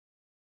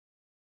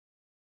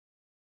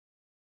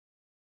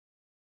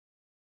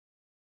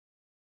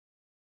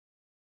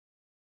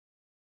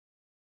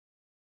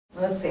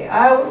let's see.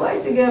 I would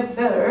like to get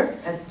better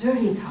at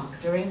dirty talk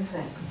during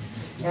sex,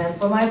 and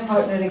for my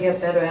partner to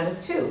get better at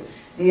it too.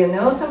 Do you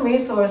know some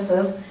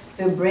resources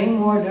to bring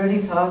more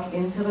dirty talk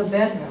into the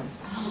bedroom?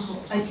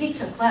 Oh, I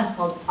teach a class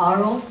called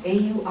Aural,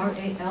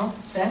 A-U-R-A-L,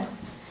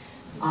 sex.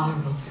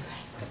 Aural sex.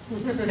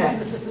 Okay.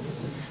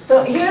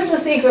 So here's the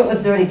secret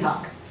with dirty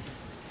talk.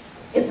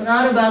 It's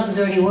not about the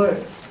dirty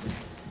words.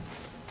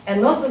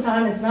 And most of the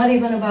time, it's not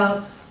even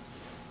about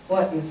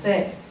what you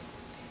say.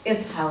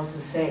 It's how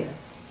to say it.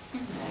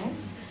 Okay?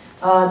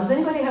 Does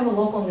anybody have a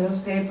local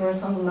newspaper,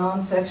 some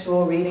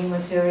non-sexual reading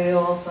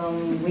material,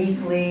 some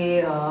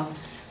weekly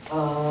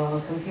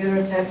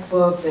computer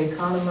textbook, The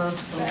Economist,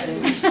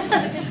 something?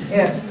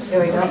 Here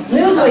we go.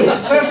 Newsweek,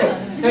 perfect.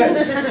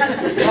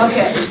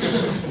 Okay.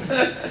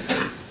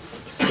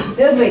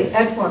 Newsweek,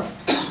 excellent.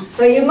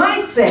 So you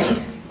might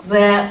think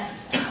that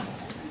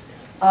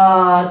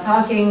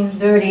talking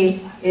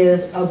dirty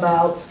is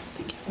about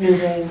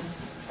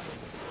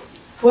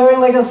swearing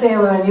like a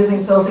sailor and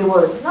using filthy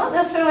words. Not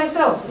necessarily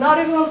so. Not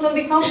everyone's going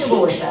to be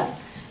comfortable with that.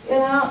 You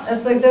know,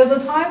 it's like there's a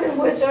time in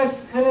which I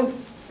kind of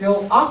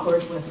feel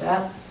awkward with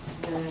that.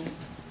 And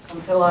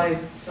until I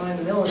joined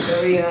the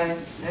military, I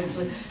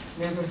actually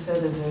never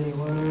said a dirty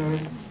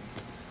word.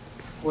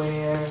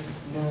 Square,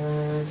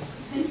 nerd.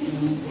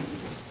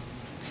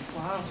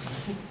 Wow.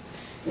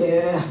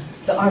 Yeah,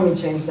 the Army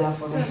changed that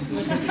for me.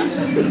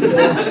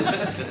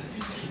 Yeah.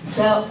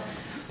 So,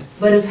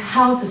 but it's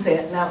how to say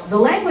it. Now, the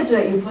language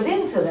that you put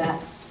into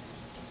that,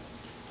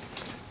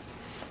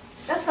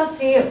 that's up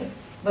to you.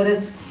 But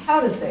it's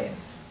how to say it.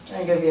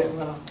 I'll give you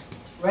a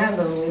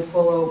randomly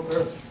pull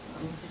over.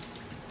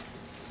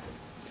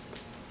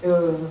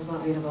 Ooh, let's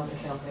not read about the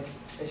Celtic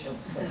bishop.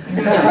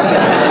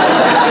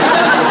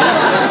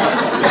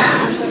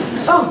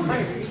 Oh!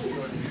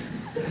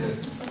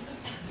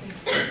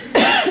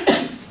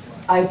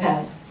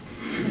 iPad.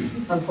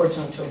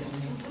 Unfortunate choice of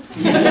name.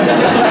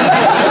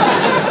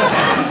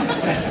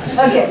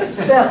 Okay,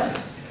 so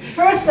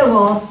first of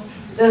all,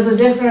 there's a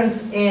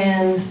difference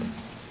in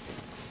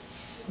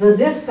the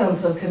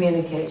distance of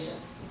communication.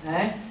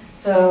 Okay?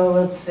 So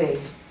let's see.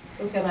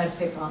 Who can I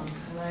pick on?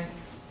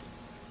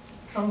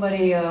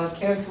 Somebody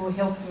care to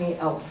help me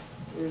out?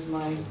 Here's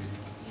my.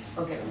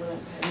 Okay.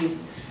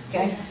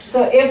 Okay.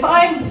 So if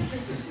I'm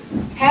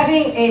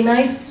having a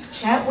nice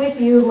chat with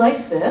you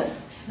like this,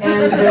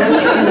 and then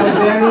in a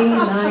very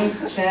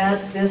nice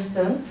chat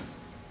distance,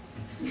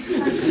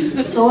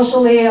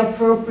 socially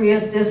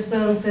appropriate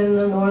distance in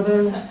the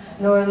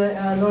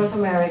North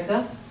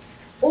America,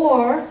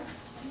 or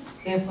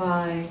if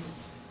I'm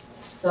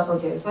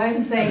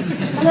saying,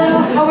 hello,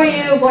 how are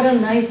you? What a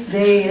nice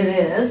day it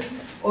is.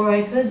 Or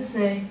I could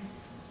say,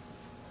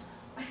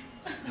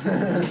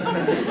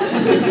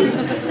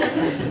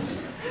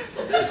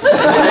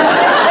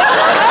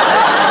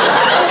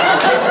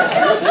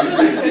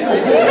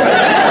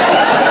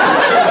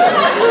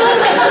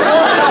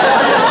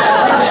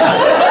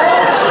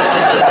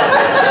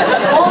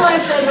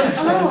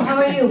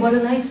 what a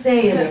nice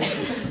day it is.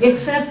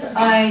 Except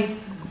I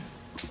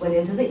went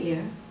into the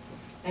ear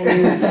and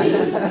used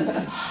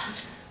hot,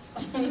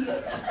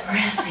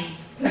 breathy,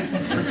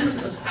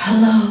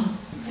 hello,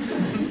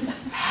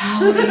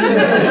 how are you?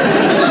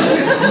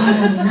 What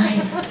a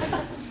nice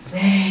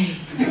day.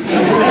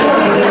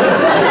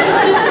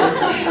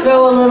 Throw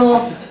a little.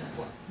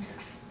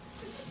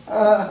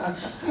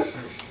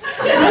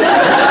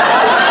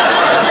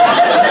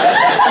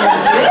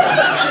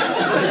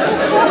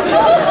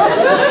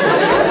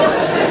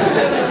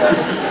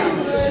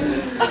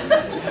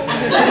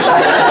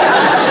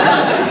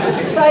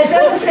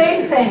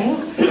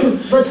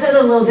 But said it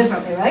a little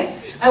differently, right?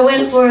 I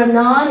went for a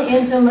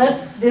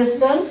non-intimate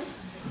distance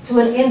to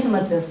an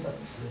intimate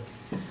distance.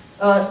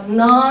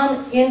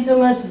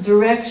 Non-intimate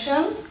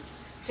direction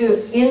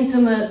to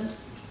intimate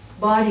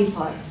body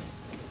part.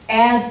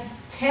 Add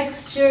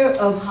texture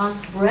of hot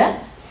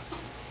breath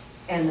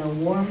and a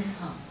warm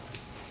tongue.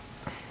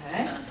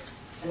 Okay?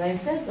 And I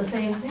said the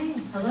same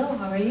thing. Hello,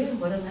 how are you?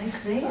 What a nice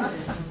day it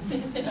is.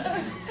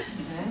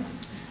 Okay?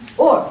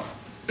 Or,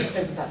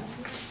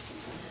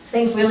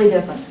 think really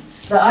different.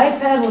 The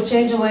iPad will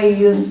change the way you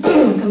use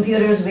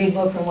computers, read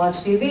books, and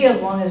watch TV,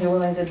 as long as you're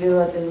willing to do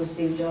it in the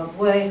Steve Jobs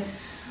way.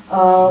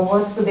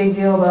 What's the big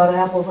deal about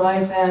Apple's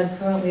iPad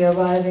currently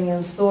arriving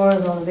in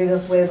stores on the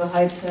biggest wave of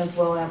hype since,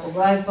 well, Apple's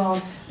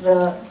iPhone?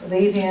 The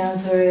easy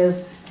answer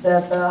is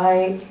that the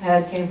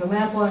iPad came from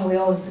Apple, and we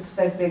always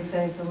expect big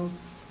things from...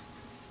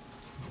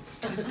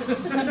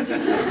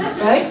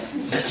 Right?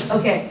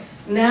 Okay,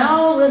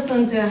 now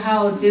listen to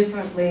how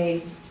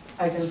differently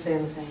I can say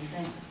the same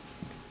thing.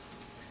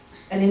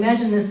 And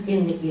imagine this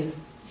in the ear.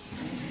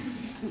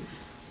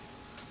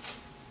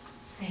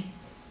 Think.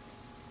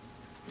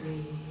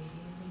 Breathe.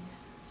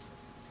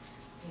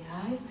 The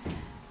iPad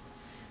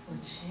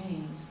will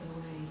change the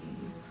way you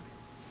use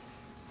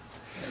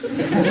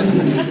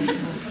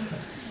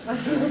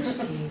watch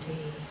TV.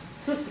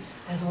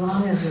 As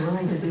long as you're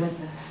willing to do it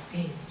the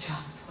Steve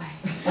Jobs way.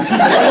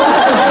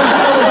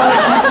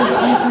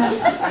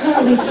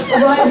 Currently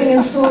arriving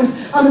in stores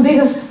on the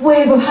biggest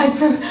wave of hype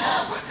since...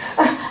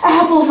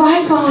 Apple's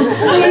iPhone.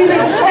 The easy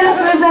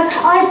answer is that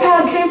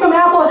iPad came from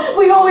Apple.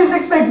 We always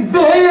expect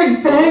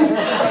big things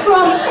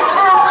from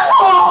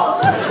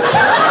Apple.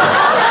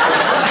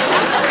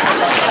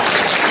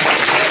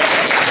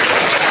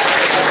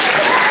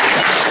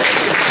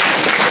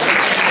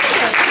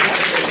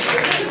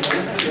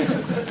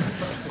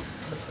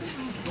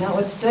 Not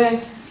what you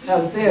say, how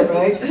to say it,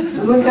 right?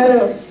 Isn't kind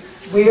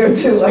of weird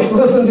to like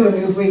listen to a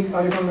Newsweek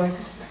article like,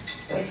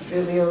 that's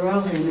really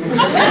arousing.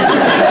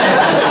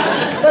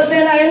 But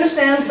then I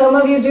understand some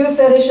of you do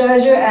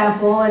fetishize your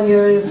Apple and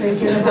you're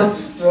thinking about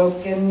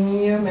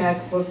stroking your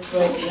MacBook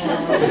right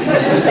now.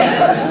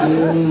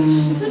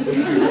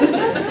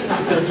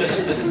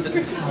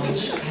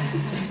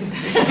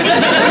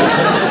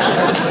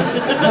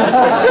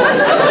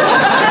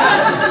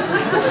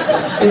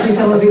 You see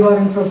some of you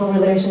having personal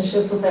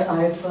relationships with their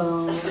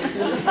iPhone.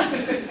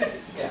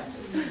 Yeah.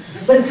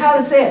 But it's how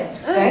to say it,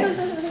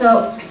 okay?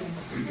 So,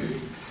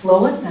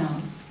 slow it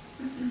down,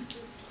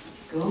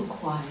 go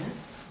quiet,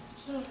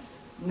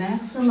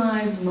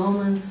 maximize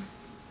moments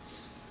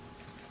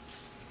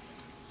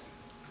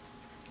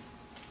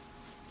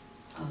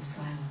of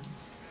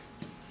silence,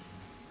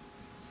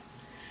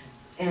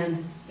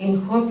 and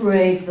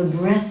incorporate the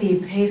breathy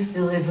pace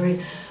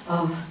delivery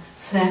of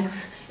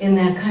sex in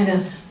that kind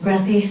of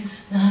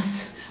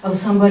breathiness of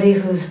somebody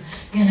who's,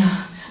 you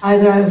know,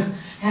 either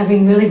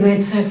having really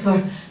great sex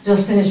or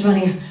just finished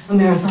running a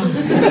marathon.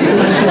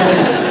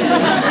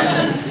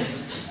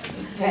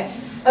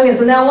 Okay,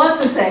 so now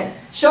what to say.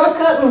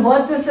 Shortcut and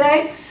what to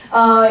say.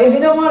 If you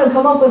don't want to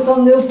come up with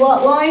some new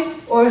plot line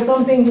or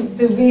something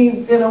to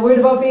be, you know, worried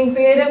about being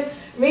creative,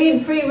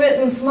 read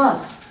pre-written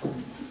smut.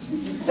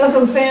 There's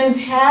some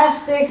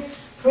fantastic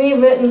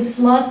pre-written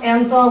smut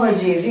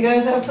anthologies. You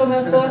guys have some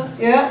at the,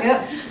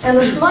 yeah? And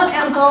the smut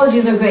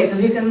anthologies are great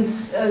because you can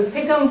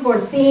pick them for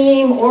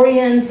theme,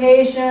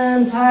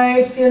 orientation,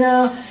 types, you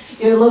know.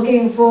 You're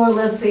looking for,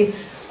 let's see,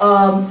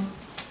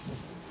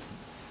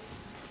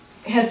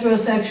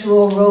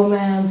 heterosexual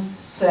romance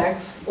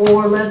sex,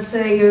 or let's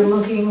say you're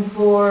looking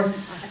for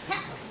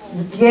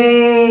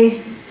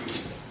gay,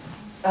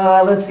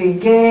 let's see,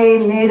 gay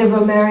Native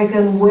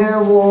American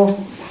werewolf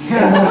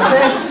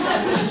sex.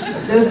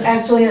 There's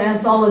actually an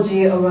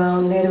anthology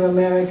around Native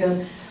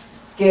American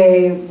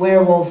gay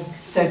werewolf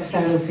sex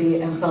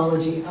fantasy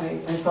anthology.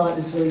 I saw it,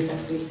 it's really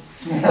sexy.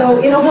 So,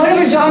 you know,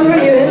 whatever genre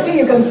you're into,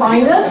 you can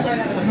find it,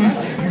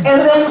 and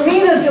then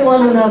read it to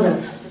one another.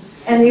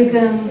 And you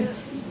can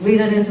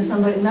read it into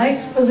somebody.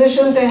 Nice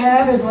position to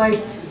have is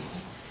like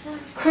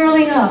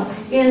curling up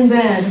in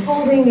bed,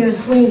 holding your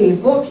sweetie,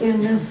 book in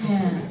this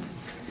hand.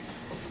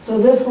 So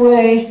this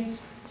way,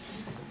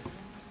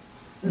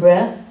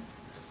 breath,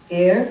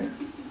 ear,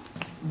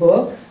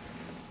 book.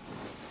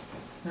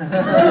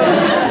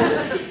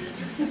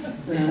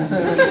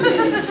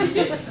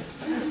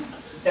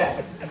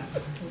 Yeah.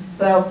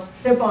 So,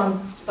 tip on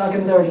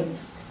talking dirty.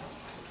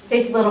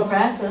 Takes a little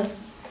practice,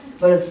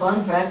 but it's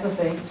fun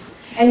practicing.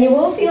 And you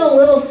will feel a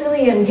little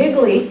silly and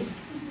giggly,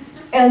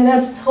 and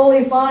that's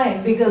totally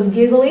fine, because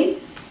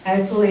giggly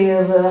actually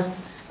is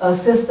a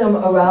system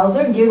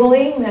arouser.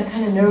 Giggling, that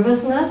kind of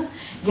nervousness,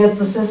 gets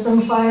the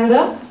system fired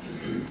up.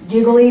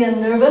 Giggly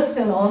and nervous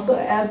can also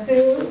add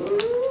to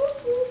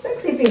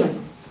sexy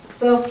feeling.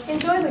 So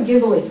enjoy the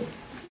giggling.